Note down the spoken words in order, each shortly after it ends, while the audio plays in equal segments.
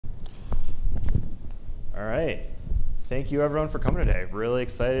All right. Thank you, everyone, for coming today. Really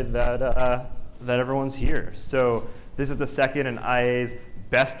excited that everyone's here. So this is the second in IA's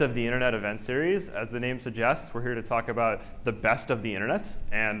Best of the Internet event series. As the name suggests, we're here to talk about the best of the internet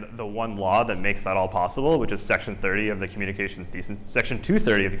and the one law that makes that all possible, which is Section 30 of the Section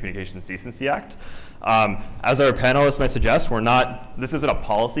 230 of the Communications Decency Act. As our panelists might suggest, this isn't a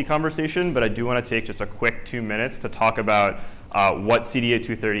policy conversation, but I do want to take just a quick 2 minutes to talk about what CDA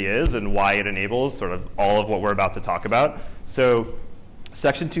 230 is and why it enables sort of all of what we're about to talk about. So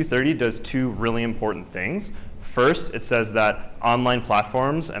Section 230 does two really important things. First, it says that online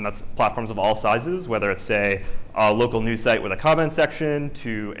platforms, and that's platforms of all sizes, whether it's, say, a local news site with a comment section,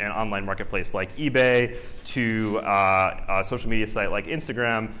 to an online marketplace like eBay, to a social media site like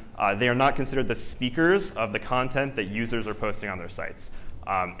Instagram, they are not considered the speakers of the content that users are posting on their sites.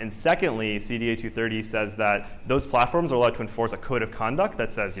 And secondly, CDA 230 says that those platforms are allowed to enforce a code of conduct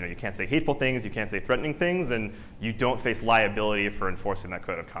that says, you can't say hateful things, you can't say threatening things, and you don't face liability for enforcing that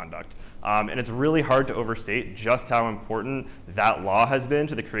code of conduct. And it's really hard to overstate just how important that law has been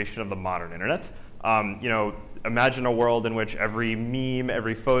to the creation of the modern internet. Imagine a world in which every meme,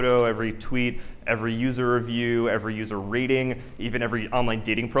 every photo, every tweet, every user review, every user rating, even every online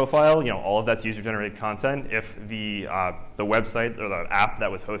dating profile, all of that's user-generated content. If the website or the app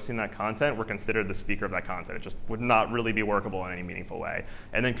that was hosting that content were considered the speaker of that content, it just would not really be workable in any meaningful way.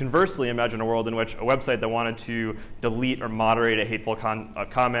 And then conversely, imagine a world in which a website that wanted to delete or moderate a hateful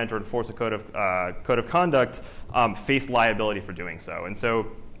comment or enforce a code of conduct faced liability for doing so. And so,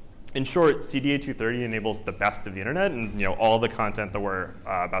 in short, CDA 230 enables the best of the internet and all the content that we're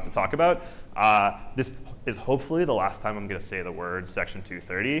about to talk about. This is hopefully the last time I'm going to say the word Section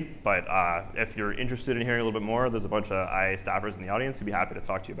 230, but if you're interested in hearing a little bit more, there's a bunch of IA staffers in the audience who'd be happy to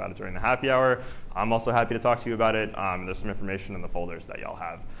talk to you about it during the happy hour. I'm also happy to talk to you about it. There's some information in the folders that y'all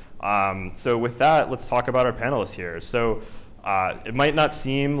have. So with that, let's talk about our panelists here. So it might not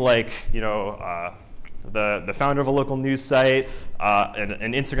seem like, the founder of a local news site,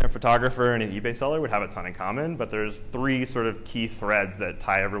 an Instagram photographer, and an eBay seller would have a ton in common, but there's three sort of key threads that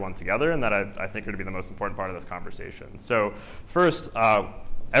tie everyone together and that I think are to be the most important part of this conversation. So first,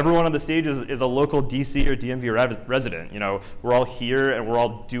 everyone on the stage is a local DC or DMV resident. We're all here and we're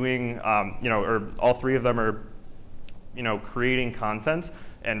all doing, or all three of them are creating content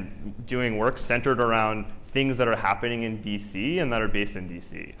and doing work centered around things that are happening in DC and that are based in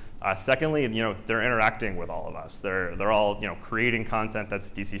DC. Secondly, they're interacting with all of us. They're all creating content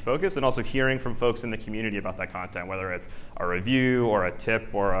that's DC focused and also hearing from folks in the community about that content, whether it's a review or a tip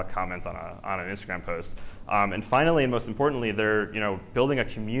or a comment on an Instagram post. And finally, and most importantly, they're building a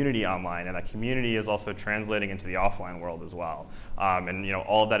community online, and that community is also translating into the offline world as well. And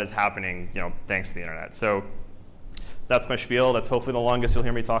all of that is happening thanks to the internet. So that's my spiel. That's hopefully the longest you'll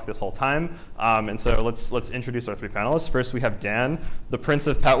hear me talk this whole time. And so let's introduce our three panelists. First, we have Dan, the Prince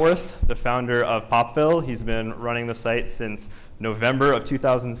of Petworth, the founder of Popville. He's been running the site since November of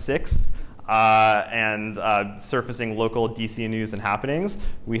 2006 and surfacing local DC news and happenings.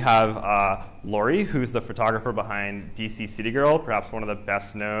 We have Lori, who's the photographer behind DC City Girl, perhaps one of the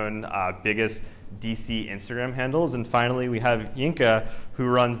best known, biggest DC Instagram handles. And finally, we have Yinka, who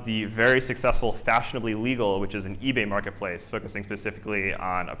runs the very successful Fashionably Legal, which is an eBay marketplace focusing specifically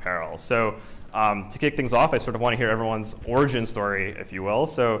on apparel. So to kick things off, I sort of want to hear everyone's origin story, if you will.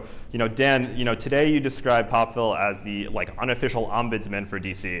 So, Dan, today you described Popville as the unofficial ombudsman for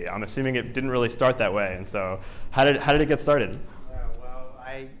DC. I'm assuming it didn't really start that way. And so how did it get started? Well,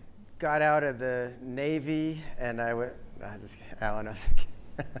 I got out of the Navy and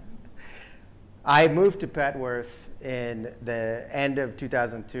I moved to Petworth in the end of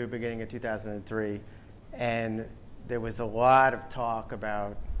 2002, beginning of 2003, and there was a lot of talk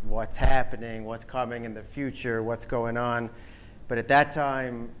about what's happening, what's coming in the future, what's going on. But at that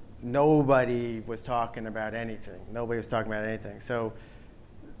time, nobody was talking about anything. Nobody was talking about anything. So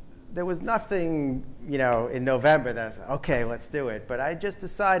there was nothing, in November that I said, okay, let's do it. But I just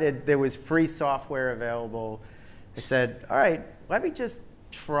decided there was free software available. I said, all right, let me just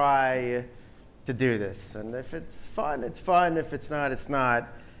try to do this. And if it's fun, it's fun. If it's not, it's not.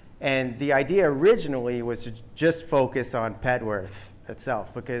 And the idea originally was to just focus on Petworth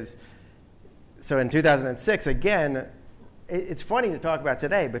itself, because, so in 2006, again, it's funny to talk about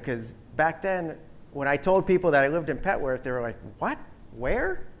today, because back then, when I told people that I lived in Petworth, they were like, what?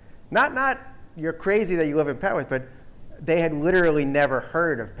 Where? Not you're crazy that you live in Petworth, but they had literally never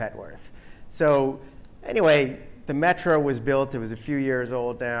heard of Petworth. So anyway, the metro was built. It was a few years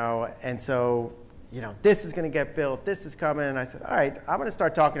old now. And so, this is going to get built. This is coming. And I said, all right, I'm going to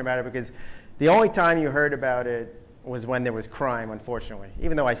start talking about it, because the only time you heard about it was when there was crime, unfortunately,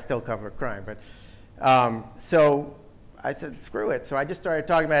 even though I still cover crime. But So I said, screw it. So I just started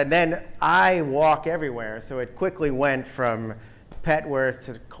talking about it. And then I walk everywhere. So it quickly went from Petworth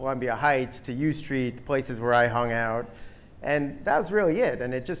to Columbia Heights to U Street, places where I hung out. And that was really it.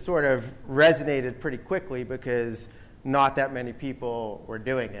 And it just sort of resonated pretty quickly because not that many people were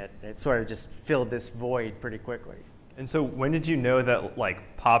doing it. It sort of just filled this void pretty quickly. And so when did you know that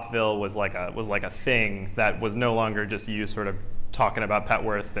like Popville was like a thing that was no longer just you sort of talking about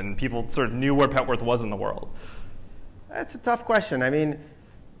Petworth and people sort of knew where Petworth was in the world? That's a tough question. I mean,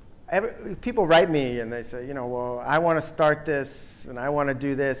 people write me and they say, you know, well, I want to start this and I want to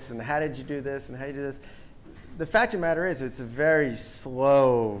do this and how did you do this and how do you do this? The fact of the matter is it's a very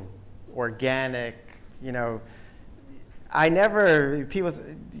slow, organic, you know, people,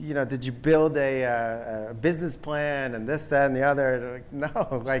 you know, did you build a business plan and this, that, and the other? Like,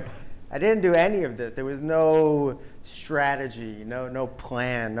 no, like, I didn't do any of this. There was no strategy, no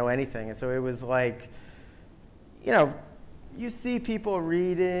plan, no anything. And so it was like, you know, you see people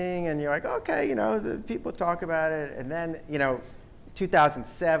reading and you're like, okay, you know, the people talk about it. And then, you know,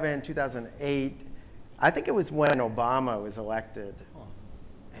 2007, 2008, I think it was when Obama was elected.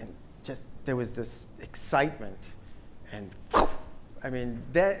 And just, there was this excitement. And I mean,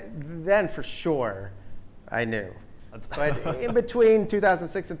 then for sure, I knew. But in between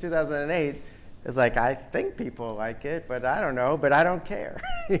 2006 and 2008, it's like, I think people like it, but I don't know, but I don't care.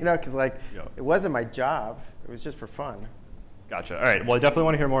 You know, because like, it wasn't my job. It was just for fun. Gotcha. All right. Well, I definitely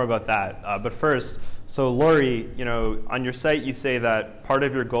want to hear more about that. But first, so Lori, you know, on your site, you say that part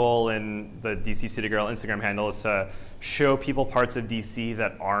of your goal in the DC City Girl Instagram handle is to show people parts of DC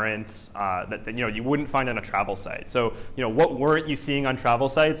that aren't, that you know, you wouldn't find on a travel site. So, you know, what weren't you seeing on travel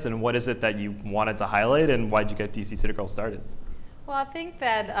sites, and what is it that you wanted to highlight, and why did you get DC City Girl started? Well, I think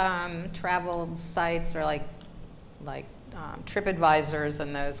that travel sites are like TripAdvisors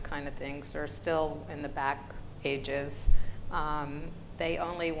and those kind of things are still in the back ages. They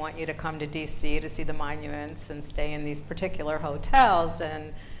only want you to come to DC to see the monuments and stay in these particular hotels,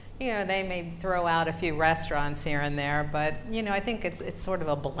 and you know, they may throw out a few restaurants here and there, but you know, I think it's sort of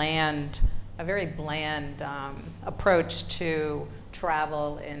a very bland approach to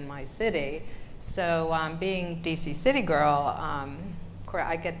travel in my city. So being DC City Girl,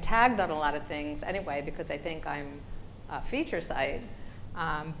 I get tagged on a lot of things anyway because I think I'm a feature site,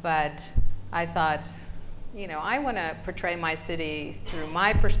 but I thought, you know, I want to portray my city through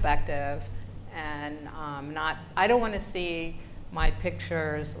my perspective, and I don't want to see my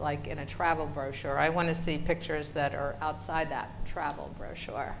pictures like in a travel brochure. I want to see pictures that are outside that travel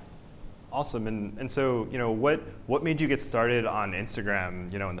brochure. Awesome. And so, you know, what made you get started on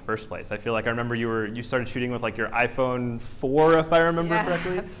Instagram, you know, in the first place? I feel like I remember you started shooting with like your iPhone 4, if I remember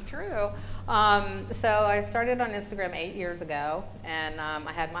correctly. That's true. So I started on Instagram 8 years ago, and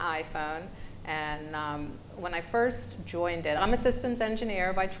I had my iPhone. And when I first joined it, I'm a systems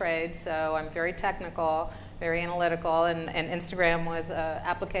engineer by trade, so I'm very technical, very analytical, and Instagram was an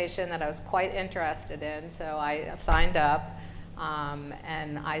application that I was quite interested in, so I signed up,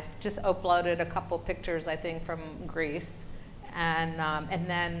 and I just uploaded a couple pictures, I think, from Greece, and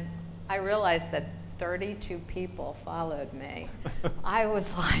then I realized that 32 people followed me. I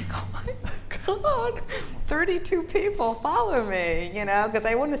was like, oh my God, 32 people follow me, you know, because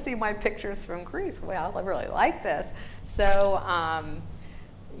I want to see my pictures from Greece. Well, I really like this. So,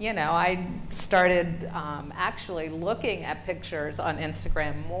 you know, I started actually looking at pictures on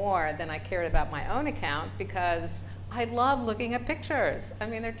Instagram more than I cared about my own account because I love looking at pictures. I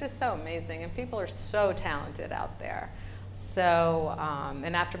mean, they're just so amazing, and people are so talented out there. So,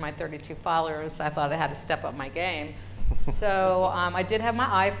 and after my 32 followers, I thought I had to step up my game. So I did have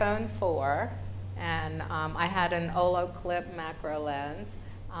my iPhone 4, and I had an Olo Clip macro lens.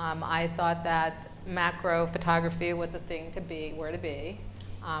 I thought that macro photography was a thing to be, where to be.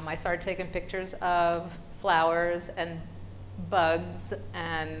 I started taking pictures of flowers and bugs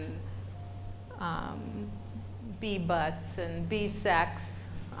and bee butts and bee sex,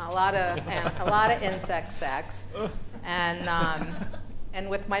 a lot of insect sex. And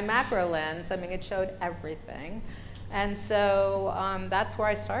with my macro lens, I mean, it showed everything. And so that's where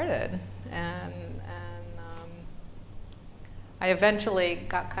I started. And I eventually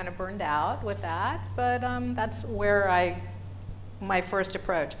got kind of burned out with that, but that's where my first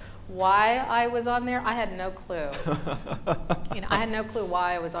approach. Why I was on there, I had no clue. You know, I had no clue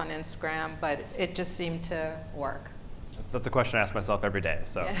why I was on Instagram, but it just seemed to work. That's a question I ask myself every day.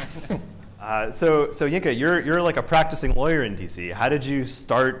 So. Yeah. So Yinka, you're like a practicing lawyer in DC. How did you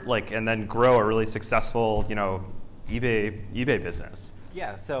start and then grow a really successful, you know, eBay business?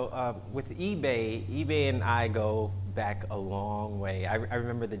 Yeah, so with eBay and I go back a long way. I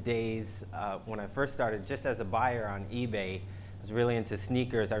remember the days when I first started just as a buyer on eBay. I was really into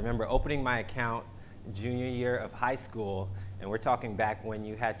sneakers. I remember opening my account junior year of high school, and we're talking back when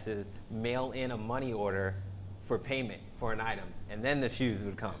you had to mail in a money order for payment for an item, and then the shoes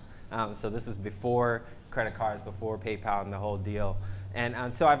would come. So this was before credit cards, before PayPal and the whole deal.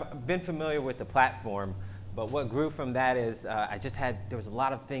 And so I've been familiar with the platform, but what grew from that is there was a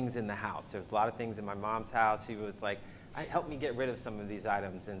lot of things in the house. There was a lot of things in my mom's house. She was like, help me get rid of some of these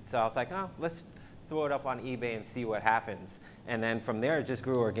items. And so I was like, oh, let's throw it up on eBay and see what happens. And then from there, it just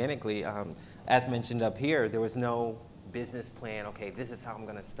grew organically. As mentioned up here, there was no business plan. Okay, this is how I'm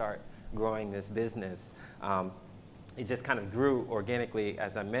going to start growing this business. It just kind of grew organically,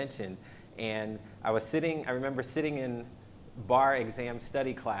 as I mentioned. And I remember sitting in bar exam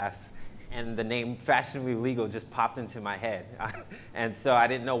study class, and the name Fashionably Legal just popped into my head. And so I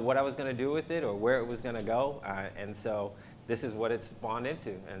didn't know what I was going to do with it or where it was going to go. And so this is what it spawned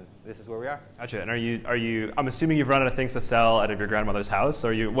into, and this is where we are. Gotcha. And are you? I'm assuming you've run out of things to sell out of your grandmother's house.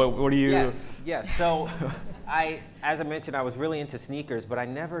 Or what do you? Yes. So as I mentioned, I was really into sneakers, but I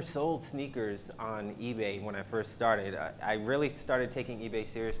never sold sneakers on eBay when I first started. I really started taking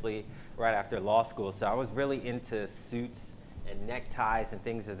eBay seriously right after law school. So I was really into suits and neckties and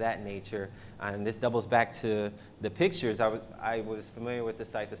things of that nature. And this doubles back to the pictures. I was familiar with the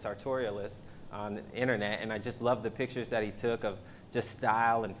site, The Sartorialist, on the internet, and I just loved the pictures that he took of just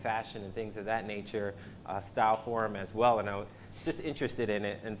style and fashion and things of that nature, Style Forum as well, and I was just interested in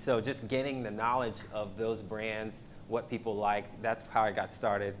it. And so just getting the knowledge of those brands, what people like, that's how I got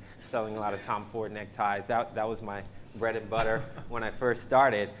started, selling a lot of Tom Ford neckties. That was my bread and butter when I first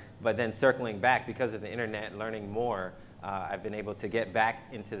started. But then circling back, because of the internet and learning more, I've been able to get back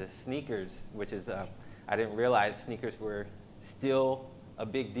into the sneakers, which is, I didn't realize sneakers were still a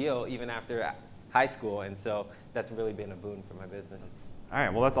big deal even after high school, and so that's really been a boon for my business. All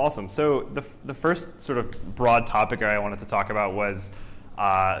right, well, that's awesome. So the first sort of broad topic I wanted to talk about was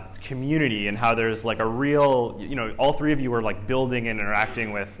community, and how there's like a real, all three of you are like building and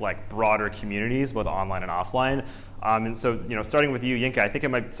interacting with like broader communities, both online and offline. And so, starting with you, Yinka, I think it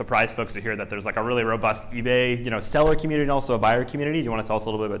might surprise folks to hear that there's like a really robust eBay, seller community and also a buyer community. Do you want to tell us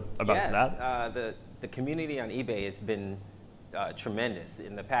a little bit about that? Yes, the community on eBay has been tremendous.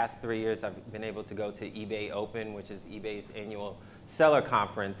 In the past 3 years, I've been able to go to eBay Open, which is eBay's annual seller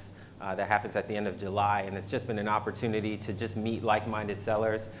conference that happens at the end of July, and it's just been an opportunity to just meet like-minded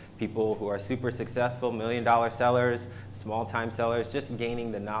sellers, people who are super successful, million-dollar sellers, small-time sellers, just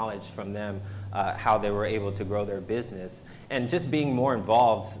gaining the knowledge from them, how they were able to grow their business, and just being more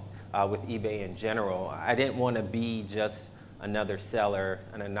involved with eBay in general. I didn't want to be just another seller,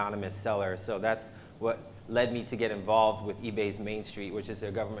 an anonymous seller, so that's what led me to get involved with eBay's Main Street, which is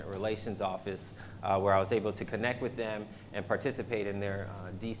their government relations office, where I was able to connect with them and participate in their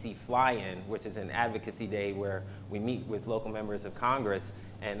DC Fly-In, which is an advocacy day where we meet with local members of Congress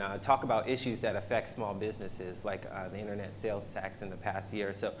and talk about issues that affect small businesses, like the internet sales tax in the past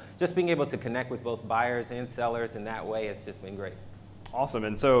year. So just being able to connect with both buyers and sellers in that way has just been great. Awesome.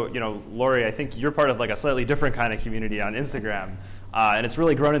 And so, Lori, I think you're part of like a slightly different kind of community on Instagram, and it's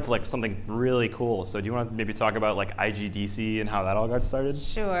really grown into like something really cool. So do you want to maybe talk about like IGDC and how that all got started?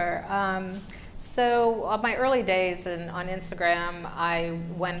 Sure. So my early days on Instagram, I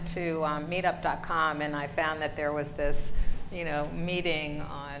went to meetup.com, and I found that there was this, meeting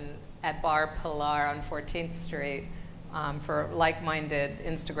at Bar Pilar on 14th Street for like-minded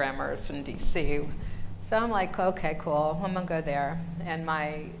Instagrammers from DC. So I'm like, okay, cool, I'm gonna go there. And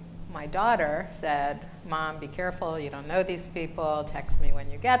my daughter said, Mom, be careful, you don't know these people, text me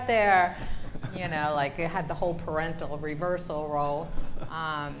when you get there. Like it had the whole parental reversal role.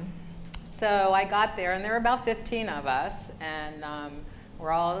 So I got there, and there were about 15 of us, and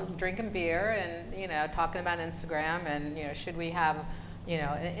we're all drinking beer and talking about Instagram, and should we have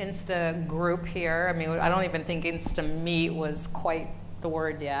an Insta group here? I mean, I don't even think Insta Meet was quite the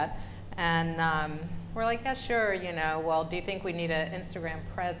word yet. And we're like, yeah, sure, well, do you think we need an Instagram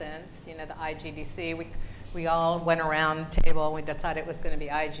presence? The IGDC, we all went around the table and we decided it was going to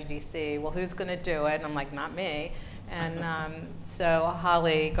be IGDC. Well, who's going to do it? And I'm like, not me. And so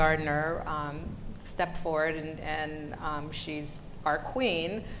Holly Gardner stepped forward, and she's our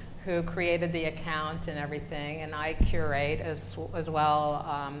queen who created the account and everything, and I curate as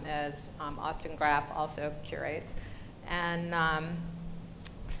well as Austin Graff also curates. And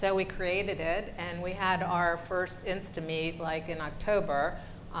so we created it, and we had our first Insta Meet like in October.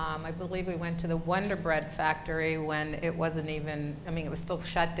 I believe we went to the Wonder Bread factory when it wasn't even, it was still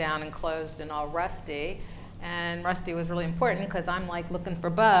shut down and closed and all rusty. And Rusty was really important because I'm like looking for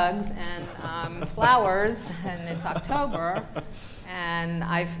bugs and flowers, and it's October, and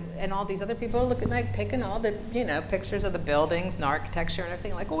all these other people are looking, like taking all the pictures of the buildings and architecture and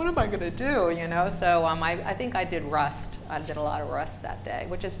everything. Like, well, what am I going to do? So I think I did rust. I did a lot of rust that day,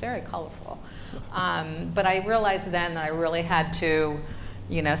 which is very colorful. But I realized then that I really had to,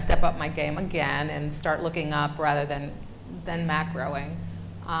 step up my game again and start looking up rather than macroing.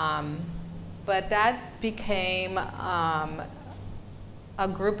 But that became a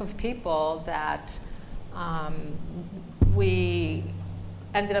group of people that we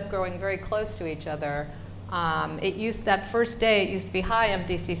ended up growing very close to each other. That first day, it used to be, hi, I'm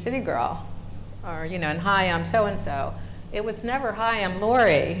DC City Girl, or, and hi, I'm so-and-so. It was never, hi, I'm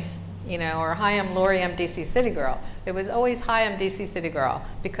Lori, or hi, I'm Lori, I'm DC City Girl. It was always, hi, I'm DC City Girl,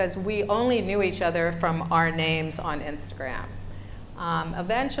 because we only knew each other from our names on Instagram.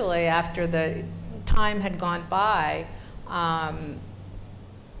 Eventually, after the time had gone by,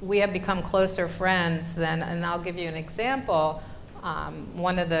 we have become closer friends then, and I'll give you an example.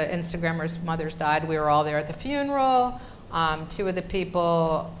 One of the Instagrammers' mothers died. We were all there at the funeral. Two of the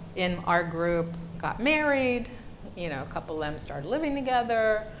people in our group got married. A couple of them started living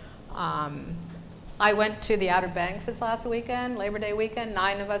together. I went to the Outer Banks this last weekend, Labor Day weekend.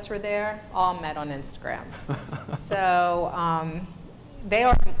 9 of us were there, all met on Instagram. So they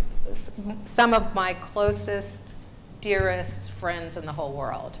are some of my closest, dearest friends in the whole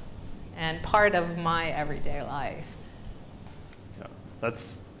world, and part of my everyday life. Yeah,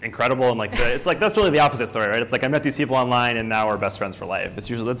 that's incredible, and that's really the opposite story, right? It's like I met these people online, and now we're best friends for life. It's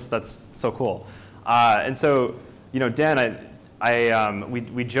usually that's so cool. And so, Dan,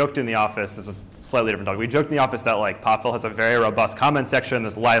 we joked in the office, this is a slightly different topic, we joked in the office that Popville has a very robust comment section,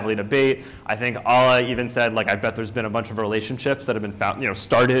 there's lively debate. I think Ala even said, I bet there's been a bunch of relationships that have been found,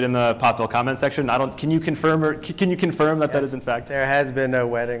 started in the Popville comment section. Can you confirm that yes, that is in fact? There has been a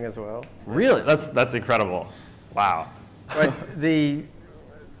wedding as well. Really? That's incredible. Wow. But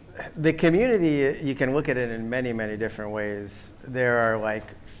the community, you can look at it in many, many different ways. There are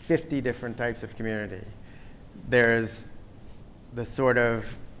 50 different types of community. There's the sort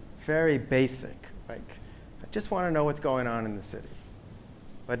of very basic, I just want to know what's going on in the city.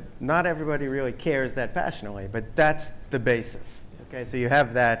 But not everybody really cares that passionately, but that's the basis. Okay, so you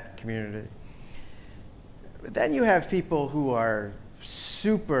have that community. But then you have people who are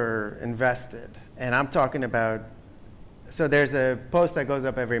super invested, and I'm talking about, so there's a post that goes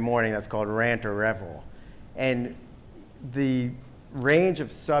up every morning that's called Rant or Revel, and the range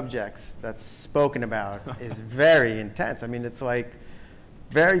of subjects that's spoken about is very intense. I mean, it's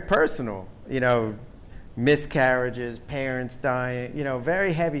very personal, miscarriages, parents dying,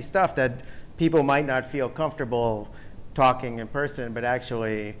 very heavy stuff that people might not feel comfortable talking in person, but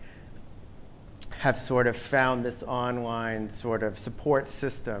actually have sort of found this online sort of support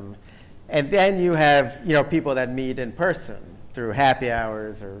system. And then you have, people that meet in person through happy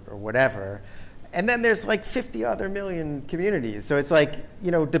hours or whatever. And then there's 50 other million communities. So it's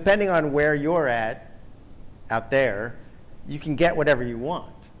depending on where you're at out there, you can get whatever you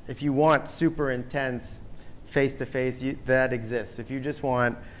want. If you want super intense face-to-face, that exists. If you just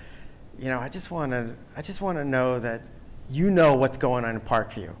want, I just want to know that what's going on in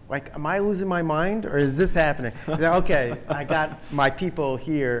Parkview. Am I losing my mind, or is this happening? Okay, I got my people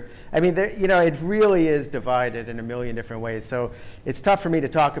here. I mean, it really is divided in a million different ways. So it's tough for me to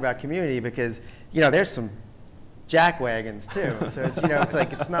talk about community because, there's some jackwagons too. So it's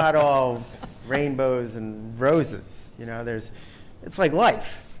it's not all rainbows and roses. It's like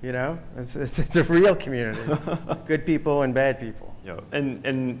life. It's a real community, good people and bad people. Yeah.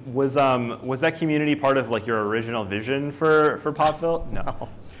 And was that community part of your original vision for Popville? No.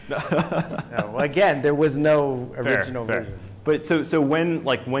 No. Well, again, there was no original vision. But so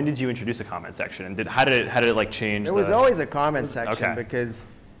when did you introduce a comment section, and how did it change? There was always a comment section because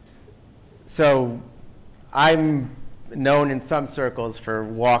so I'm known in some circles for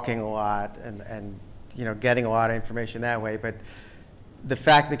walking a lot and getting a lot of information that way, but the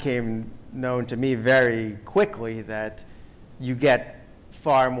fact became known to me very quickly that you get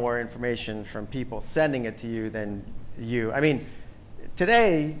far more information from people sending it to you than you. I mean,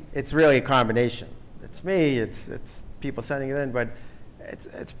 today it's really a combination. It's me, it's people sending it in, but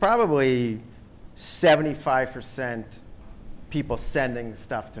it's probably 75% people sending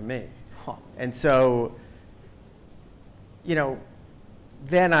stuff to me. Huh. And so,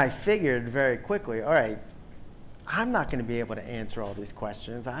 then I figured very quickly, all right, I'm not going to be able to answer all these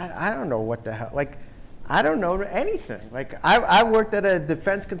questions. I don't know what the hell, I don't know anything. I worked at a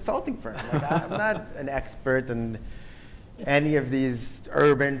defense consulting firm. I'm not an expert, and any of these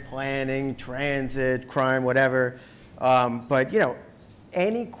urban planning, transit, crime, whatever. But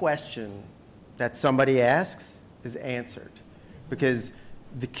any question that somebody asks is answered, because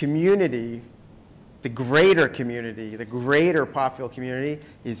the community, the greater popular community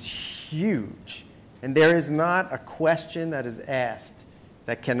is huge. And there is not a question that is asked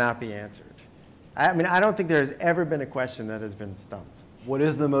that cannot be answered. I mean, I don't think there's ever been a question that has been stumped. What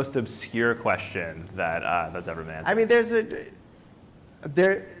is the most obscure question that that's ever been answered? I mean,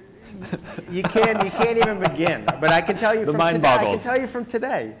 you can't even begin. But I can tell you The from mind today. boggles. I can tell you from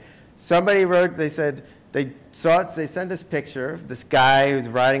today. Somebody wrote. They said they saw it. They sent us a picture of this guy who's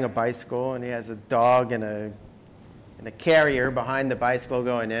riding a bicycle, and he has a dog and a carrier behind the bicycle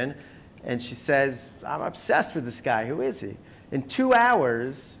going in. And she says, "I'm obsessed with this guy. Who is he?" In 2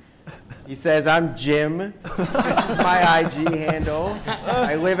 hours, he says, "I'm Jim. This is my IG handle.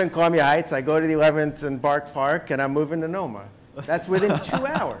 I live in Columbia Heights. I go to the 11th and Bark Park, and I'm moving to Noma." That's within 2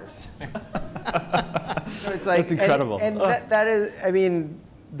 hours. So it's like, that's incredible. And that is, I mean,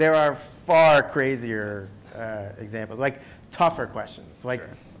 there are far crazier examples, like tougher questions. Like,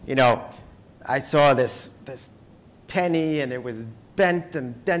 Sure. I saw this penny, and it was bent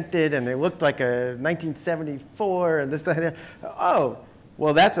and dented, and it looked like a 1974, and this, that. Oh,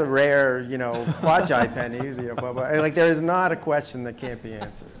 well, that's a rare, quadgi penny. Blah, blah. Like, there is not a question that can't be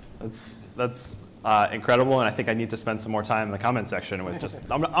answered. That's incredible, and I think I need to spend some more time in the comment section with just.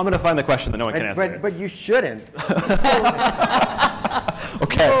 I'm going to find the question that no one can answer. But you shouldn't.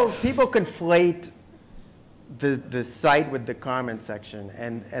 Okay. People conflate the site with the comment section,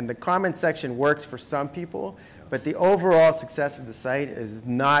 and the comment section works for some people, but the overall success of the site is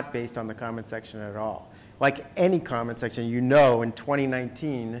not based on the comment section at all. Like any comment section, in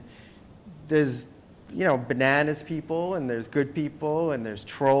 2019, there's bananas people, and there's good people, and there's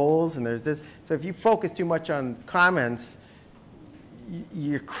trolls, and there's this. So if you focus too much on comments,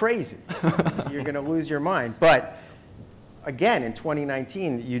 you're crazy. You're going to lose your mind. But again, in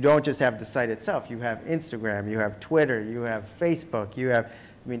 2019, you don't just have the site itself. You have Instagram, you have Twitter, you have Facebook, you have,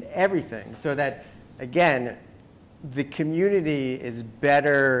 everything. So that, again, the community is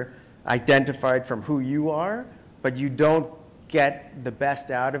better identified from who you are, but you don't get the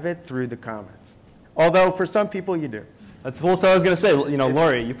best out of it through the comments. Although for some people you do. So I was going to say,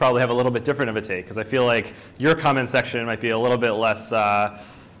 Lori, you probably have a little bit different of a take, because I feel like your comment section might be a little bit less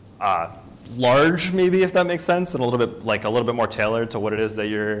large, maybe, if that makes sense, and a little bit more tailored to what it is that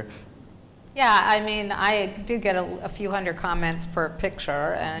you're. Yeah, I do get a few hundred comments per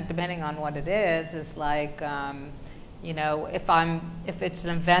picture, and depending on what it is like, if it's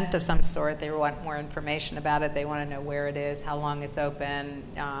an event of some sort, they want more information about it. They want to know where it is, how long it's open.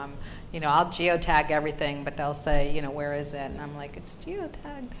 I'll geotag everything, but they'll say, where is it? And I'm like, it's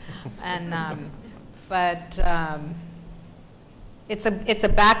geotagged. And it's a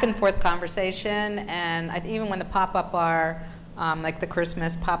back and forth conversation. And even when the pop-up bar, like the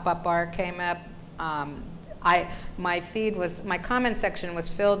Christmas pop-up bar came up, my comment section was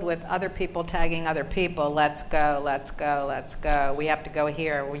filled with other people tagging other people. Let's go, let's go, let's go. We have to go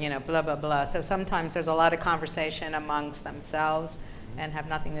here, blah, blah, blah. So sometimes there's a lot of conversation amongst themselves and have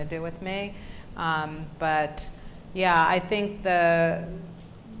nothing to do with me. But yeah, I think the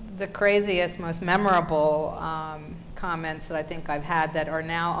craziest, most memorable comments that I think I've had that are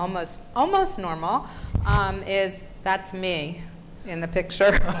now almost normal is, "That's me" in the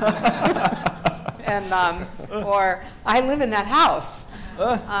picture. And, or, "I live in that house."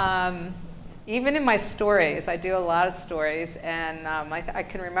 Even in my stories, I do a lot of stories, and I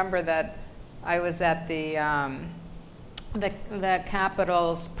can remember that I was at the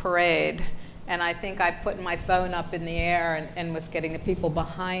Capitol's parade, and I think I put my phone up in the air and was getting the people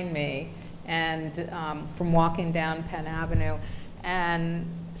behind me, and from walking down Penn Avenue, and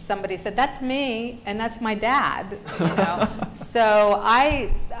somebody said, "That's me, and that's my dad." So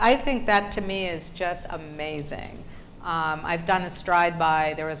I think that to me is just amazing. I've done a stride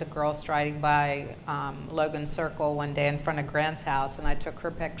by. There was a girl striding by Logan Circle one day in front of Grant's house, and I took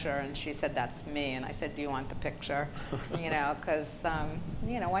her picture, and she said, "That's me," and I said, "Do you want the picture?" Because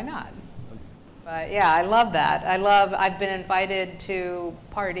why not? But yeah, I love that. I've been invited to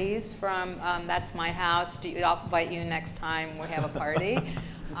parties from That's My House. I'll invite you next time we have a party.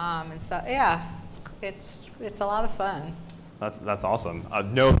 And so, yeah, it's a lot of fun. That's awesome.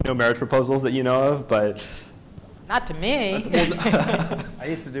 No marriage proposals that you know of, but. Not to me. I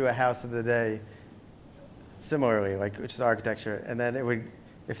used to do a house of the day similarly, which is architecture, and then it would,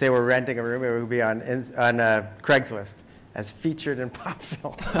 if they were renting a room, it would be on Craigslist. as featured in pop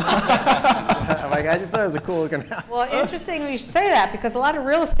film. I'm like, I just thought it was a cool looking house. Well, interesting you should say that, because a lot of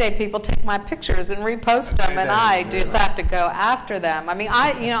real estate people take my pictures and repost them, and I just have to go after them. I mean,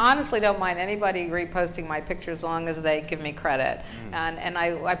 I honestly don't mind anybody reposting my pictures as long as they give me credit. And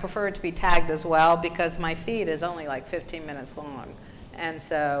I prefer it to be tagged as well, because my feed is only like 15 minutes long. And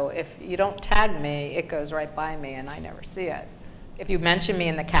so if you don't tag me, it goes right by me and I never see it. If you mention me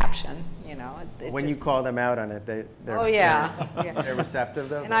in the caption, you know. When you call them out on it, they're they're receptive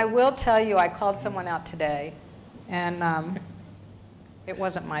though. And I will tell you, I called someone out today, and it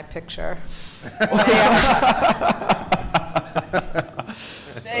wasn't my picture.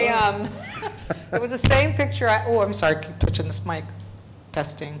 It was the same picture. Oh, I'm sorry, I keep touching this mic.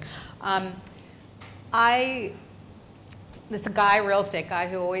 Testing. It's a guy, real estate guy,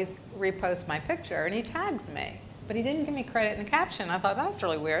 who always reposts my picture, and he tags me. But he didn't give me credit in the caption. I thought, that's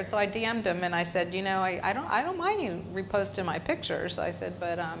really weird. So I DM'd him and I said, you know, I don't mind you reposting my pictures. I said,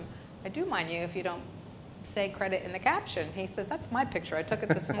 but I do mind you if you don't say credit in the caption. He says, that's my picture. I took it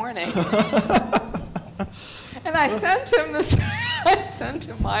this morning. And I sent him I sent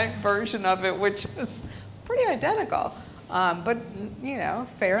him my version of it, which was pretty identical. But you know,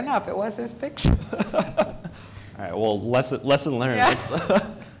 fair enough. It was his picture. All right. Well, lesson learned.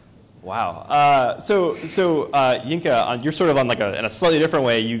 Yeah. Wow. So Yinka, you're sort of on like in a slightly different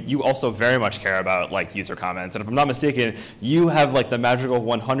way. You also very much care about like user comments, and if I'm not mistaken, you have like the magical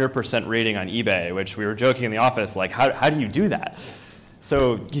 100% rating on eBay, which we were joking in the office. Like, how do you do that?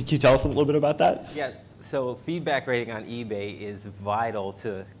 So can you tell us a little bit about that? Yeah. So feedback rating on eBay is vital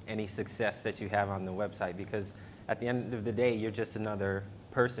to any success that you have on the website, because at the end of the day, you're just another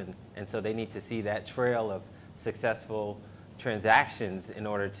person, and so they need to see that trail of successful transactions in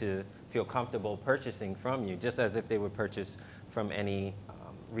order to feel comfortable purchasing from you, just as if they would purchase from any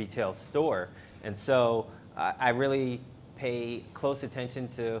retail store. And so I really pay close attention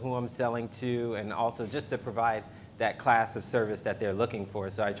to who I'm selling to, and also just to provide that class of service that they're looking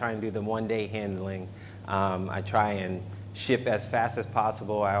for. So I try and do the one-day handling. I try and ship as fast as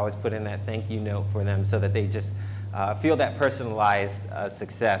possible. I always put in that thank you note for them so that they just feel that personalized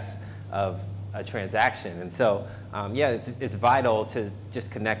success of a transaction. And so, yeah, it's vital to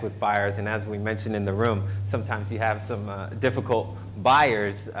just connect with buyers. And as we mentioned in the room, sometimes you have some difficult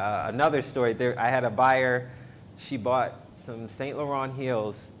buyers. Another story, I had a buyer, she bought some Saint Laurent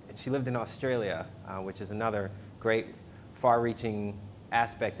heels, and she lived in Australia, which is another great far-reaching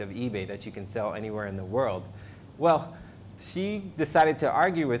aspect of eBay that you can sell anywhere in the world. Well, she decided to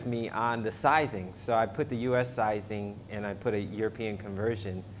argue with me on the sizing. So I put the US sizing and I put a European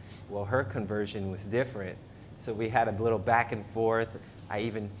conversion. Well, her conversion was different. So we had a little back and forth. I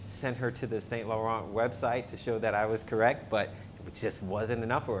even sent her to the Saint Laurent website to show that I was correct, but it just wasn't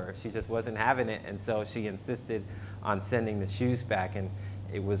enough for her. She just wasn't having it. And so she insisted on sending the shoes back. And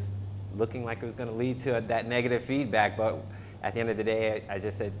it was looking like it was going to lead to that negative feedback. But at the end of the day, I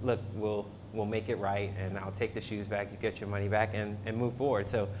just said, look, we'll make it right, and I'll take the shoes back, you get your money back, and move forward.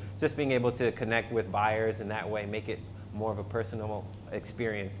 So just being able to connect with buyers in that way, make it more of a personal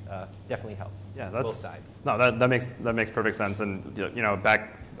experience, definitely helps. Yeah, both sides. No, that makes perfect sense. And you know,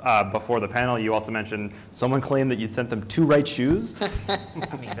 back before the panel, you also mentioned someone claimed that you'd sent them 2 right shoes. I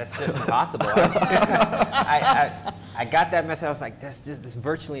mean, that's just impossible. I got that message. I was like, it's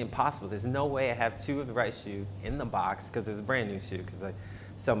virtually impossible. There's no way I have 2 of the right shoe in the box, because it was a brand new shoe, because I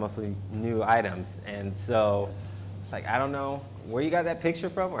sell mostly new items. And so it's like, I don't know where you got that picture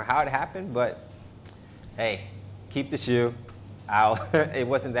from or how it happened, but hey, keep the shoe. It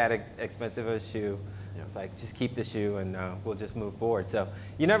wasn't that expensive of a shoe. Yeah. It's like, just keep the shoe, and we'll just move forward. So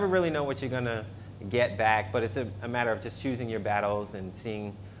you never really know what you're going to get back, but it's a matter of just choosing your battles and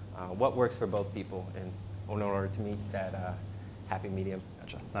seeing what works for both people in order to meet that happy medium.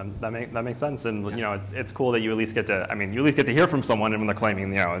 Gotcha. That makes sense, and you know, it's cool that you at least get to hear from someone when they're claiming,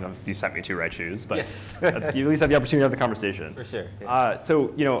 you know, you sent me 2 right shoes, but yes. You at least have the opportunity to have the conversation. For sure. Yeah.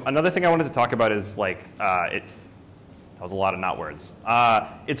 So you know, another thing I wanted to talk about is like that was a lot of not words.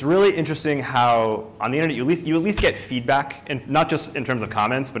 It's really interesting how on the internet you at least get feedback, and not just in terms of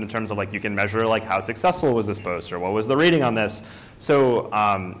comments, but in terms of like you can measure like how successful was this post, or what was the rating on this. So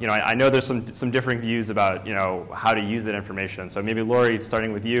you know, I know there's some differing views about, you know, how to use that information. So maybe Lori,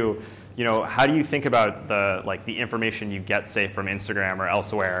 starting with you, you know, how do you think about the information you get, say, from Instagram or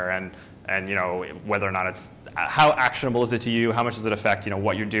elsewhere, and you know, whether or not it's, how actionable is it to you? How much does it affect, you know,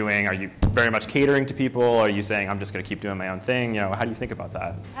 what you're doing? Are you very much catering to people? Are you saying, I'm just going to keep doing my own thing? You know, how do you think about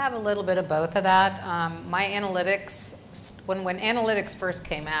that? I have a little bit of both of that. My analytics, when analytics first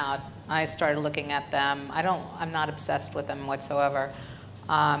came out, I started looking at them. I'm not obsessed with them whatsoever.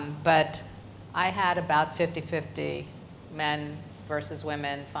 But I had about 50-50 men versus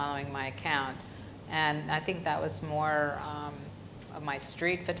women following my account. And I think that was more of my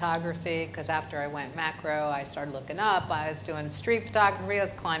street photography, because after I went macro, I started looking up. I was doing street photography. I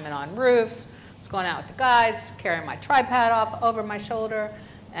was climbing on roofs. I was going out with the guys, carrying my tripod off over my shoulder,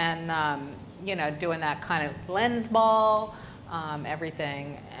 and you know, doing that kind of lens ball,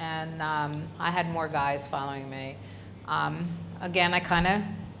 everything. And I had more guys following me. Again, I kind of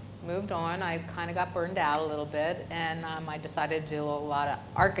moved on. I kind of got burned out a little bit, and I decided to do a lot of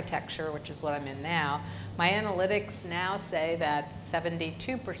architecture, which is what I'm in now. My analytics now say that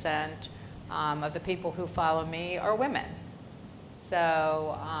 72% of the people who follow me are women.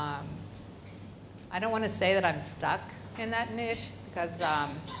 So I don't want to say that I'm stuck in that niche, because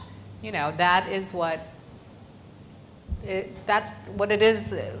you know, that is what that's what it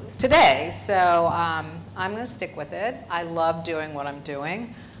is today. So I'm going to stick with it. I love doing what I'm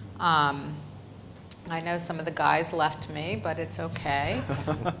doing. I know some of the guys left me, but it's okay.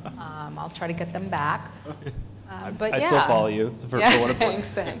 I'll try to get them back. But I yeah. still follow you for what it's worth.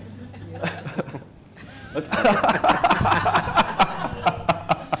 Thanks.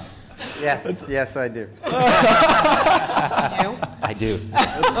 Yes, yes, I do. You? I do.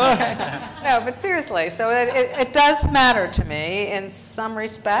 No, but seriously, so it does matter to me in some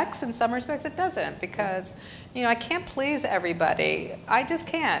respects. In some respects, it doesn't, because you know, I can't please everybody. I just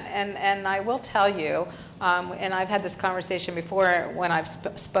can't. And I will tell you, and I've had this conversation before when I've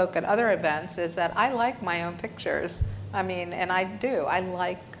spoke at other events, is that I like my own pictures. I mean, and I do.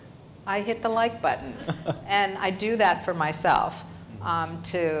 I hit the like button, and I do that for myself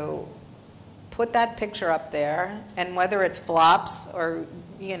to put that picture up there, and whether it flops or,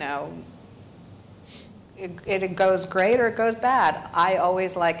 you know, it goes great or it goes bad, I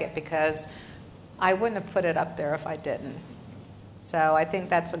always like it, because I wouldn't have put it up there if I didn't. So I think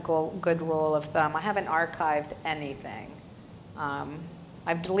that's a good rule of thumb. I haven't archived anything.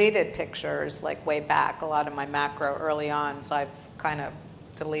 I've deleted pictures like way back. A lot of my macro early on, so I've kind of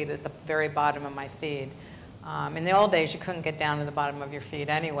deleted at the very bottom of my feed. In the old days, you couldn't get down to the bottom of your feed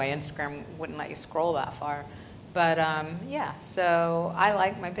anyway. Instagram wouldn't let you scroll that far. But yeah, so I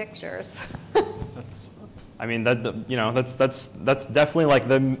like my pictures. I mean, you know, that's definitely like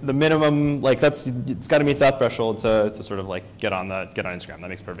the minimum. Like it's got to meet that threshold to sort of like get on Instagram. That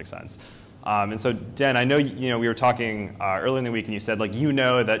makes perfect sense. And so, Dan, I know we were talking earlier in the week, and you said like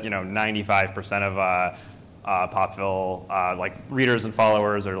that 95% of Popville like readers and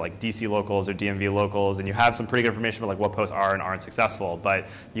followers are like DC locals or DMV locals, and you have some pretty good information about like what posts are and aren't successful. But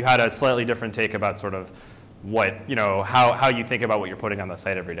you had a slightly different take about sort of what how you think about what you're putting on the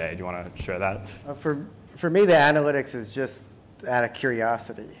site every day. Do you want to share that? For me, the analytics is just out of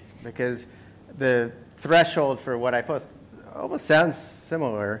curiosity, because the threshold for what I post almost sounds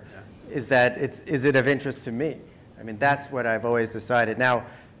similar. Yeah. Is that is it of interest to me? I mean, that's what I've always decided. Now,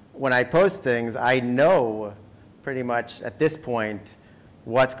 when I post things, I know pretty much at this point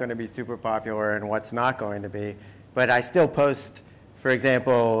what's going to be super popular and what's not going to be. But I still post, for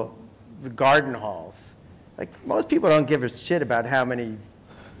example, the garden hauls. Like, most people don't give a shit about how many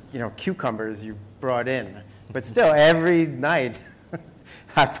cucumbers you brought in. But still, every night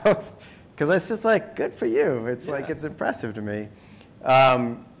I post, because it's just like, good for you. It's like, it's impressive to me.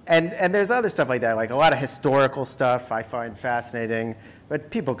 And there's other stuff like that, like a lot of historical stuff I find fascinating, but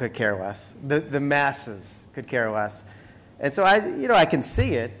people could care less. The masses could care less. And so I can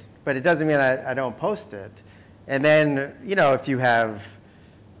see it, but it doesn't mean I don't post it. And then, if you have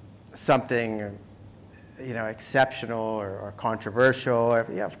something, exceptional or controversial,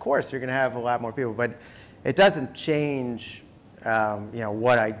 of course you're going to have a lot more people, but it doesn't change,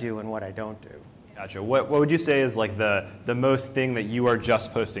 what I do and what I don't do. Gotcha. What would you say is like the most thing that you are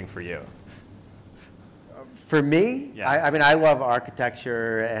just posting for you? For me, yeah. I mean, I love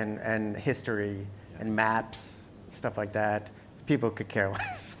architecture and history and maps, stuff like that. People could care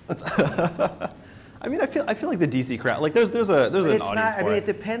less. I mean, I feel like the DC crowd, like there's an audience for it. I mean, it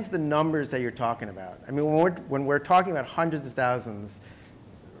depends the numbers that you're talking about. I mean, when we're talking about hundreds of thousands,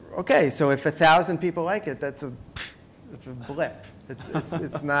 okay, so if 1,000 people like it, it's a blip.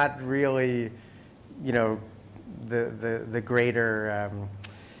 It's not really, the greater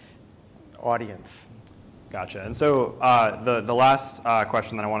audience. Gotcha. And so the last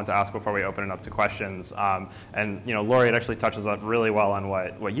question that I wanted to ask before we open it up to questions, and Lori, it actually touches on really well on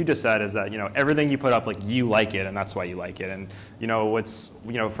what you just said, is that everything you put up, like, you like it, and that's why you like it. And what's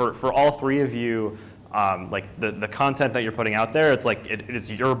for all three of you, like the content that you're putting out there, it's like it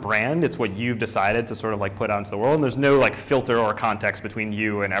is your brand. It's what you've decided to sort of like put out into the world, and there's no like filter or context between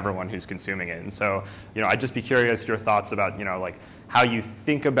you and everyone who's consuming it. And so I'd just be curious your thoughts about like how you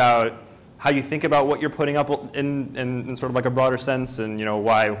think about how you think about what you're putting up in sort of like a broader sense, and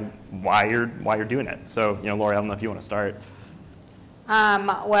why you're doing it. So Lori, I don't know if you want to start.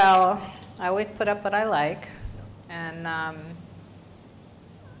 Well, I always put up what I like, and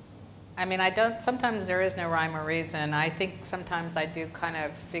I mean, sometimes there is no rhyme or reason. I think sometimes I do kind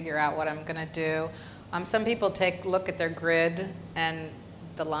of figure out what I'm going to do. Some people look at their grid, and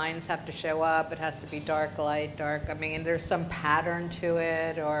the lines have to show up. It has to be dark, light, dark. I mean, there's some pattern to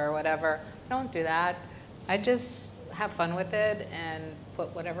it or whatever. I don't do that. I just have fun with it and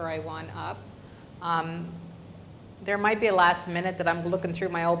put whatever I want up. There might be a last minute that I'm looking through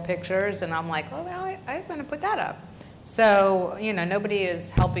my old pictures, and I'm like, oh, well, I'm going to put that up. So, nobody is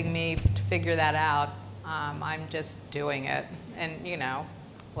helping me to figure that out. I'm just doing it, and,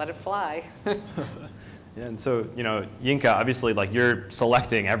 let it fly. Yeah, and so, Yinka, obviously, like, you're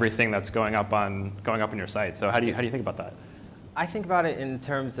selecting everything that's going up on your site. So how do you think about that? I think about it in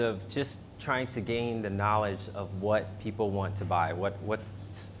terms of just trying to gain the knowledge of what people want to buy,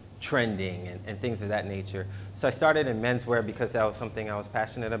 what's trending and things of that nature. So I started in menswear because that was something I was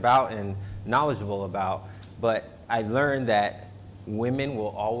passionate about and knowledgeable about. But I learned that women will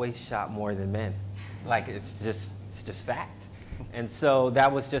always shop more than men. Like, it's just fact. And so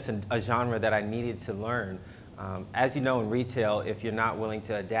that was just a genre that I needed to learn. As you know, in retail, if you're not willing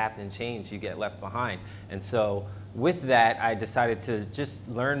to adapt and change, you get left behind. And so with that, I decided to just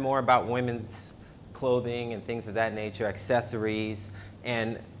learn more about women's clothing and things of that nature, accessories,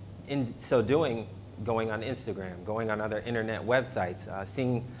 and in so doing, going on Instagram, going on other internet websites,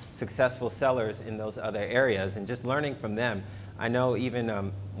 seeing successful sellers in those other areas, and just learning from them. I know even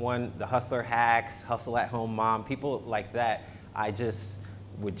the Hustler Hacks, Hustle at Home Mom, people like that, I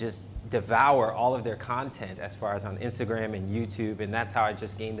would just devour all of their content as far as on Instagram and YouTube, and that's how I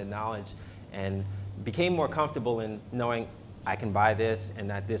just gained the knowledge and became more comfortable in knowing I can buy this and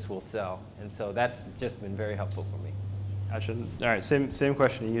that this will sell. And so that's just been very helpful for me. Gotcha. All right, same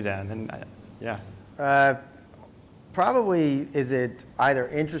question to you, Dan. And yeah. Probably is it either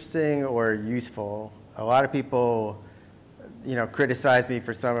interesting or useful? A lot of people, criticize me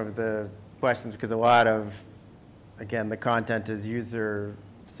for some of the questions because a lot of, again, the content is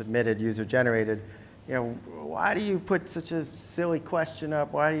user-submitted, user-generated. Why do you put such a silly question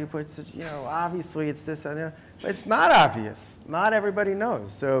up? Why do you put such, obviously it's this, but it's not obvious. Not everybody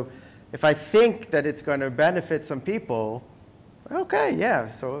knows. So if I think that it's going to benefit some people, okay, yeah.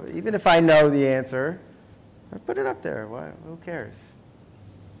 So even if I know the answer, I put it up there. Who cares?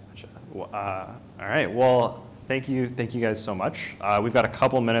 Gotcha. Well, all right. Well, thank you guys so much. We've got a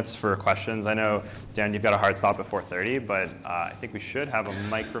couple minutes for questions. I know, Dan, you've got a hard stop at 4:30, but I think we should have a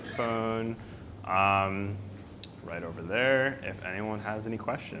microphone right over there if anyone has any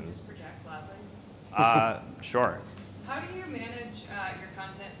questions. Just project loudly. Sure. How do you manage your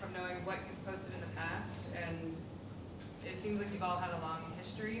content from knowing what you've posted in the past? And it seems like you've all had a long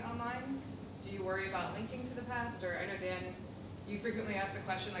history online. Do you worry about linking to the past? Or I know, Dan, you frequently ask the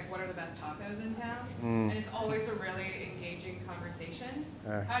question, like, what are the best tacos in town? And it's always a really engaging conversation.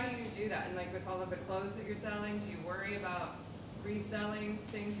 How do you do that? And like with all of the clothes that you're selling, do you worry about reselling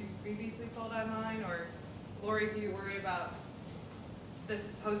things you've previously sold online? Or Lori, do you worry about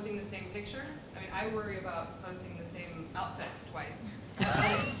posting the same picture? I mean, I worry about posting the same outfit twice.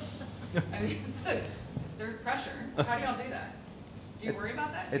 I mean, there's pressure. How do y'all do that? Do you worry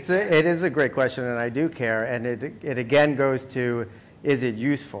about that? It is a great question, and I do care. And it again goes to, is it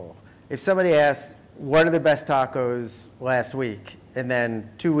useful? If somebody asks, what are the best tacos last week? And then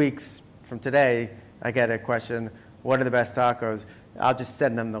 2 weeks from today, I get a question, what are the best tacos? I'll just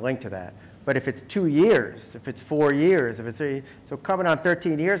send them the link to that. But if it's 2 years, if it's 4 years, if it's so coming on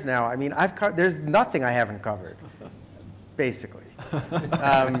 13 years now, I mean, there's nothing I haven't covered, basically.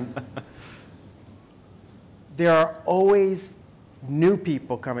 There are always new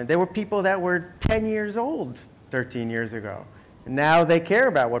people coming. There were people that were 10 years old 13 years ago. And now they care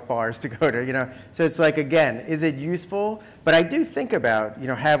about what bars to go to, So it's like, again, is it useful? But I do think about,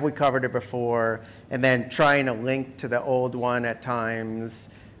 have we covered it before? And then trying to link to the old one at times.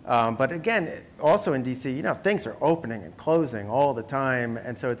 But again, also in DC, things are opening and closing all the time.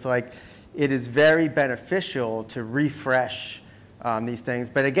 And so it's like, it is very beneficial to refresh these things.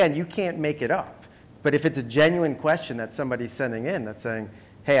 But again, you can't make it up. But if it's a genuine question that somebody's sending in that's saying,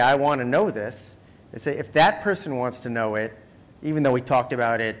 hey, I want to know this, they say, if that person wants to know it, even though we talked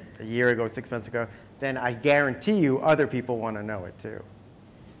about it a year ago, 6 months ago, then I guarantee you other people want to know it too.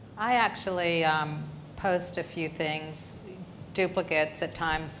 I actually post a few things, duplicates at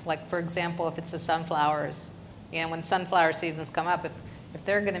times. Like, for example, if it's the sunflowers, when sunflower seasons come up, if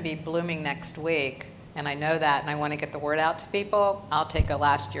they're going to be blooming next week, and I know that, and I want to get the word out to people, I'll take a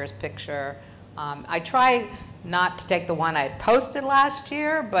last year's picture. I try not to take the one I had posted last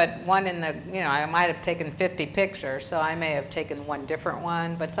year, but one in the, I might have taken 50 pictures, so I may have taken one different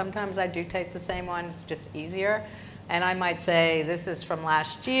one, but sometimes I do take the same one, it's just easier. And I might say, this is from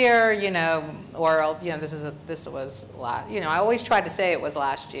last year, or, this was last, I always try to say it was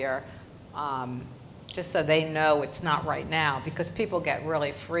last year, just so they know it's not right now, because people get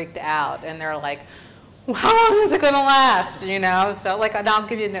really freaked out, and they're like, well, how long is it going to last, So, like, and I'll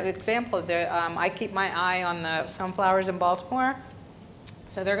give you an example. I keep my eye on the sunflowers in Baltimore,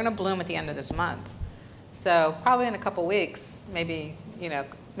 so they're going to bloom at the end of this month. So probably in a couple weeks, maybe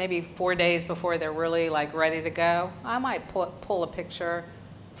 4 days before they're really like ready to go, I might pull a picture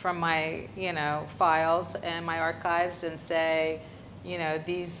from my files and my archives and say,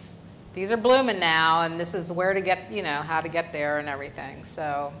 these are blooming now, and this is where to get how to get there and everything.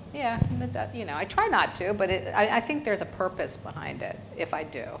 So yeah, I try not to, but I think there's a purpose behind it if I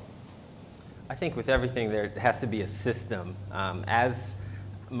do. I think with everything there has to be a system. As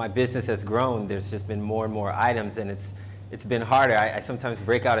my business has grown, there's just been more and more items, and it's been harder. I sometimes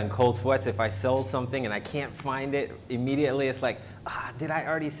break out in cold sweats if I sold something and I can't find it immediately. It's like, did I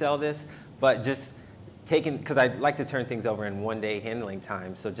already sell this? But just because I like to turn things over in one-day handling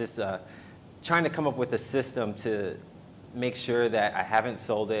time. So just trying to come up with a system to make sure that I haven't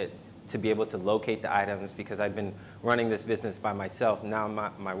sold it, to be able to locate the items, because I've been running this business by myself. Now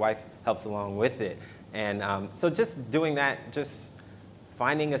my wife helps along with it. And so just doing that, just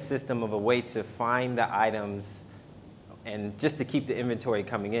finding a system of a way to find the items and just to keep the inventory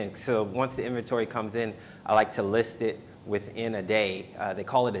coming in. So once the inventory comes in, I like to list it within a day. They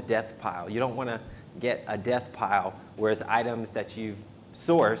call it a death pile. You don't want to get a death pile where it's items that you've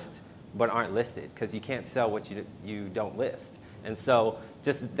sourced but aren't listed, because you can't sell what you don't list. And so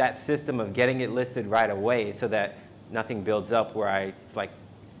just that system of getting it listed right away so that nothing builds up where it's like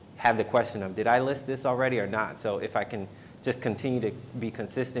have the question of, did I list this already or not? So if I can just continue to be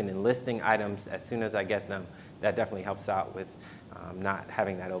consistent in listing items as soon as I get them, that definitely helps out with not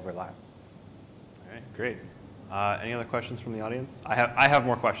having that overlap. All right, great. Any other questions from the audience? I have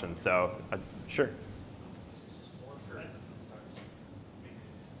more questions, so sure.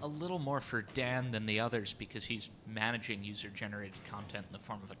 A little more for Dan than the others, because he's managing user-generated content in the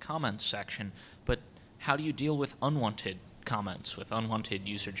form of a comments section, but how do you deal with unwanted comments, with unwanted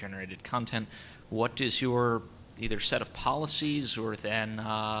user-generated content? What is your either set of policies or then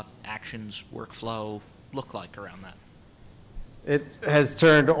actions, workflow look like around that? It has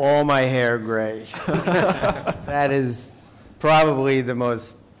turned all my hair gray. That is probably the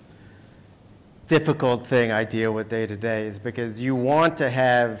most difficult thing I deal with day to day, is because you want to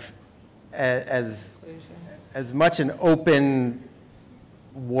have as much an open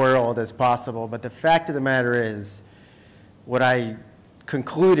world as possible, but the fact of the matter is, what I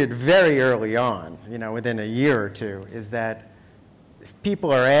concluded very early on, within a year or two, is that if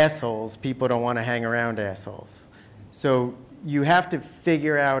people are assholes, people don't want to hang around assholes. So you have to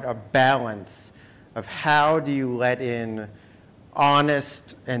figure out a balance of how do you let in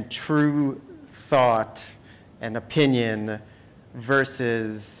honest and true thought and opinion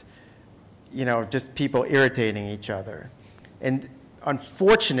versus, just people irritating each other. And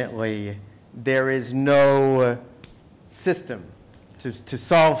unfortunately, there is no system to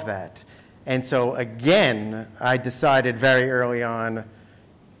solve that. And so again, I decided very early on,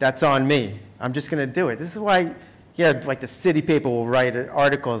 that's on me. I'm just going to do it. This is why, like the city paper will write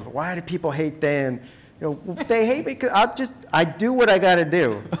articles, why do people hate Dan? They hate me because I do what I got to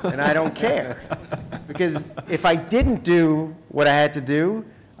do, and I don't care. Because if I didn't do what I had to do,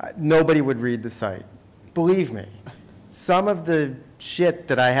 nobody would read the site. Believe me, some of the shit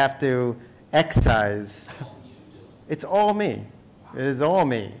that I have to excise, it's all me. It is all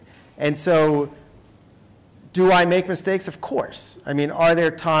me. And so, do I make mistakes? Of course. I mean, are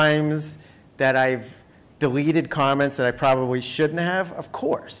there times that I've deleted comments that I probably shouldn't have? Of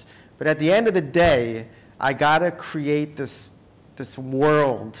course. But at the end of the day, I gotta create this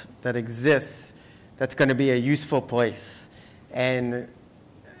world that exists that's gonna be a useful place. And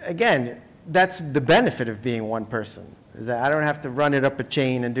again, that's the benefit of being one person, is that I don't have to run it up a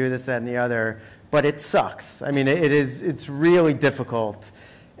chain and do this, that, and the other, but it sucks. I mean, it's really difficult.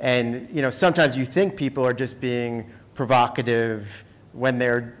 And sometimes you think people are just being provocative when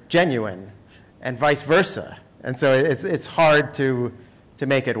they're genuine, and vice versa. And so it's hard to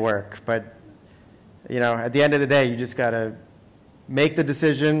make it work. But at the end of the day, you just got to make the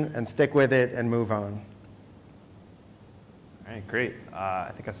decision and stick with it and move on. All right, great. I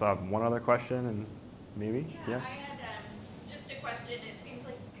think I saw one other question, and maybe, yeah. I had just a question.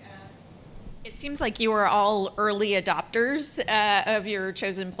 It seems like you were all early adopters of your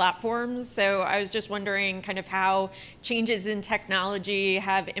chosen platforms. So I was just wondering kind of how changes in technology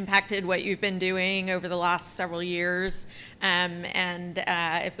have impacted what you've been doing over the last several years, and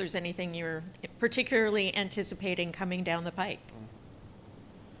if there's anything you're particularly anticipating coming down the pike.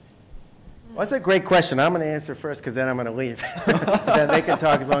 Well, that's a great question. I'm going to answer first because then I'm going to leave. Then they can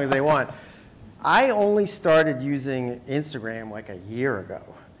talk as long as they want. I only started using Instagram like a year ago.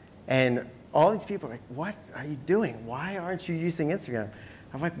 And all these people are like, what are you doing? Why aren't you using Instagram?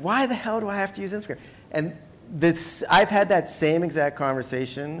 I'm like, why the hell do I have to use Instagram? And I've had that same exact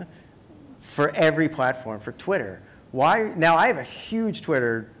conversation for every platform, for Twitter. Now I have a huge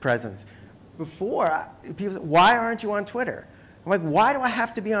Twitter presence. Before, people said, why aren't you on Twitter? I'm like, why do I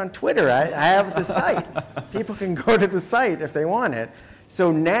have to be on Twitter? I have the site. People can go to the site if they want it.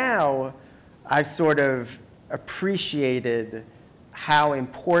 So now I've sort of appreciated how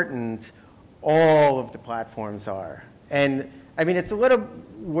important all of the platforms are. And I mean, it's a little,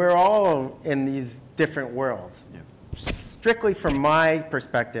 we're all in these different worlds. Yeah. Strictly from my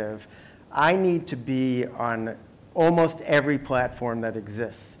perspective, I need to be on almost every platform that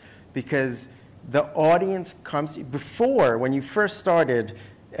exists because the audience comes, before, when you first started,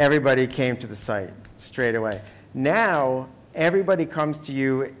 everybody came to the site straight away. Now, everybody comes to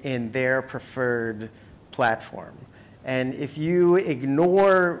you in their preferred platform. And if you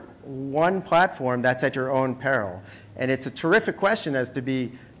ignore one platform, that's at your own peril. And it's a terrific question as to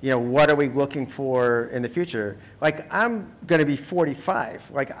be, what are we looking for in the future? Like, I'm going to be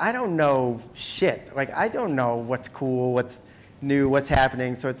 45. Like, I don't know shit. Like, I don't know what's cool, what's new, what's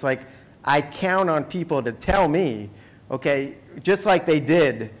happening. So it's like, I count on people to tell me, okay, just like they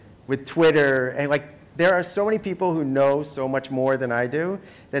did with Twitter. And like, there are so many people who know so much more than I do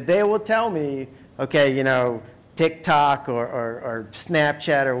that they will tell me, okay, TikTok or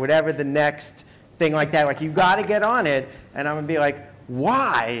Snapchat or whatever the next thing like that. Like, you got to get on it. And I'm going to be like,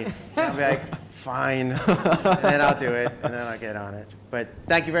 why? And I'll be like, fine. And then I'll do it, and then I'll get on it. But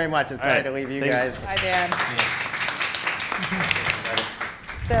thank you very much. And sorry to leave you guys. Hi, Dan.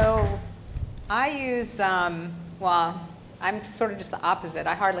 So I use, well, I'm sort of just the opposite.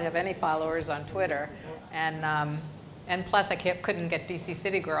 I hardly have any followers on Twitter. And plus, I couldn't get DC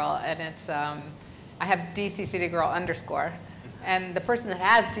City Girl, and it's, I have DC City Girl _. And the person that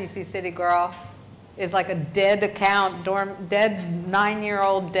has DC City Girl is like a dead account, dead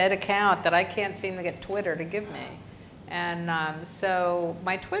 9-year-old dead account that I can't seem to get Twitter to give me. And so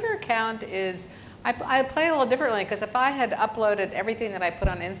my Twitter account is, I play it a little differently because if I had uploaded everything that I put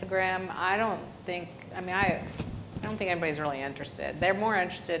on Instagram, I don't think anybody's really interested. They're more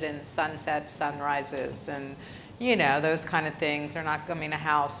interested in sunsets, sunrises, and those kind of things. They're not, a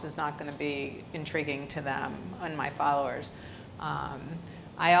house is not going to be intriguing to them and my followers.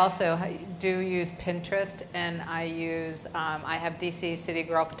 I also do use Pinterest, and I have DC City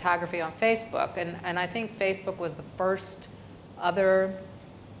Girl Photography on Facebook, and I think Facebook was the first other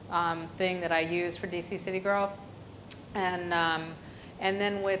thing that I used for DC City Girl, and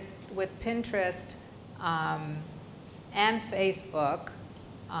then with Pinterest and Facebook,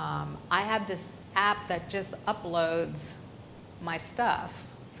 I have this app that just uploads my stuff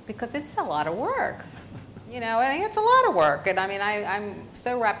because it's a lot of work. I think it's a lot of work, and I'm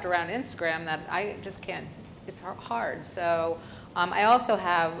so wrapped around Instagram that I just can't. It's hard. So I also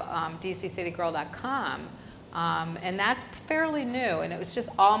have dccitygirl.com, and that's fairly new. And it was just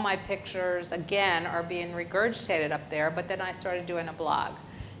all my pictures again are being regurgitated up there. But then I started doing a blog,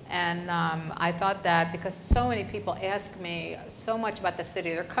 and I thought that because so many people ask me so much about the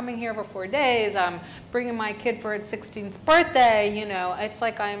city, they're coming here for 4 days. I'm bringing my kid for its 16th birthday. It's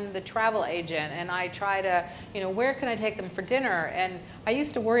like I'm the travel agent, and I try to, where can I take them for dinner? And I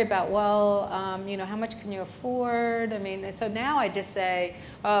used to worry about, well, how much can you afford? So now I just say,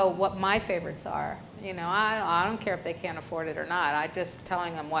 oh, what my favorites are. I don't care if they can't afford it or not. I'm just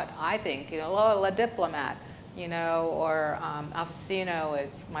telling them what I think. La Diplomat. Or Alfacino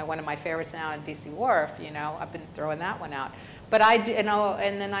is one of my favorites now in DC Wharf. I've been throwing that one out. But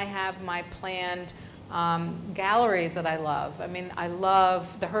and then I have my planned galleries that I love. I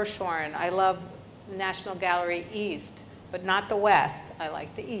love the Hirshhorn. I love National Gallery East, but not the West. I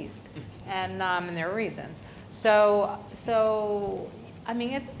like the East, and there are reasons. So it's a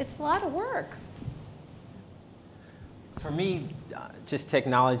lot of work. For me, just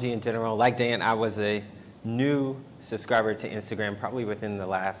technology in general. Like Dan, I was a new subscriber to Instagram probably within the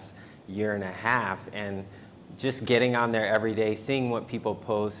last year and a half, and just getting on there every day, seeing what people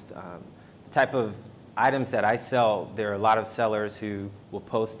post, the type of items that I sell. There are a lot of sellers who will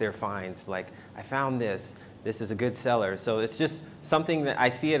post their finds, like, I found this, this is a good seller. So it's just something that I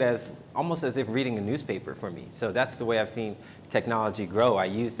see it as almost as if reading a newspaper for me. So that's the way I've seen technology grow. I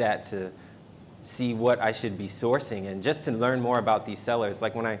use that to see what I should be sourcing and just to learn more about these sellers.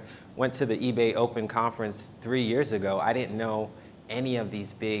 Like when I went to the eBay Open conference 3 years ago, I didn't know any of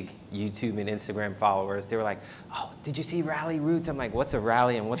these big YouTube and Instagram followers. They were like, oh, did you see rally roots? I'm like, what's a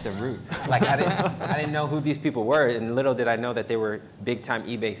rally and what's a root? Like I didn't know who these people were, and little did I know that they were big time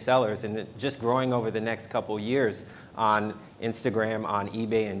eBay sellers. And just growing over the next couple years on Instagram, on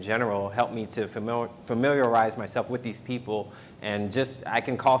eBay in general, helped me to familiarize myself with these people, and just I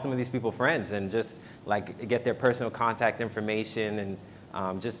can call some of these people friends and just like get their personal contact information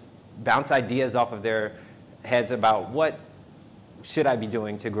and just bounce ideas off of their heads about what should I be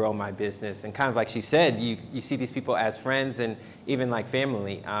doing to grow my business. And kind of like she said, you see these people as friends and even like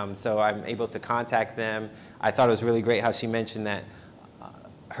family. So I'm able to contact them. I thought it was really great how she mentioned that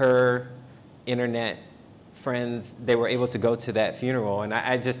her internet friends, they were able to go to that funeral. And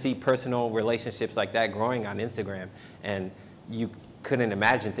I just see personal relationships like that growing on Instagram. And you couldn't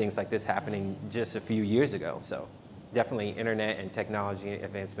imagine things like this happening just a few years ago. So definitely internet and technology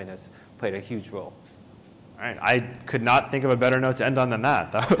advancement has played a huge role. All right, I could not think of a better note to end on than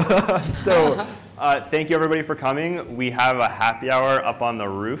that. So thank you everybody for coming. We have a happy hour up on the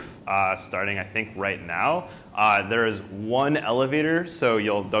roof starting I think right now. There is one elevator, so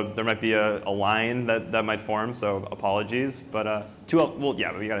there might be a line that might form, so apologies. But well,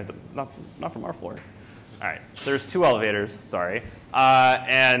 yeah, but we got to, not from our floor. All right, there's 2 elevators, sorry.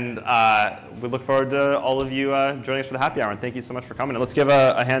 And we look forward to all of you joining us for the happy hour, and thank you so much for coming. And let's give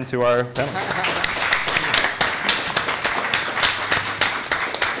a hand to our panel.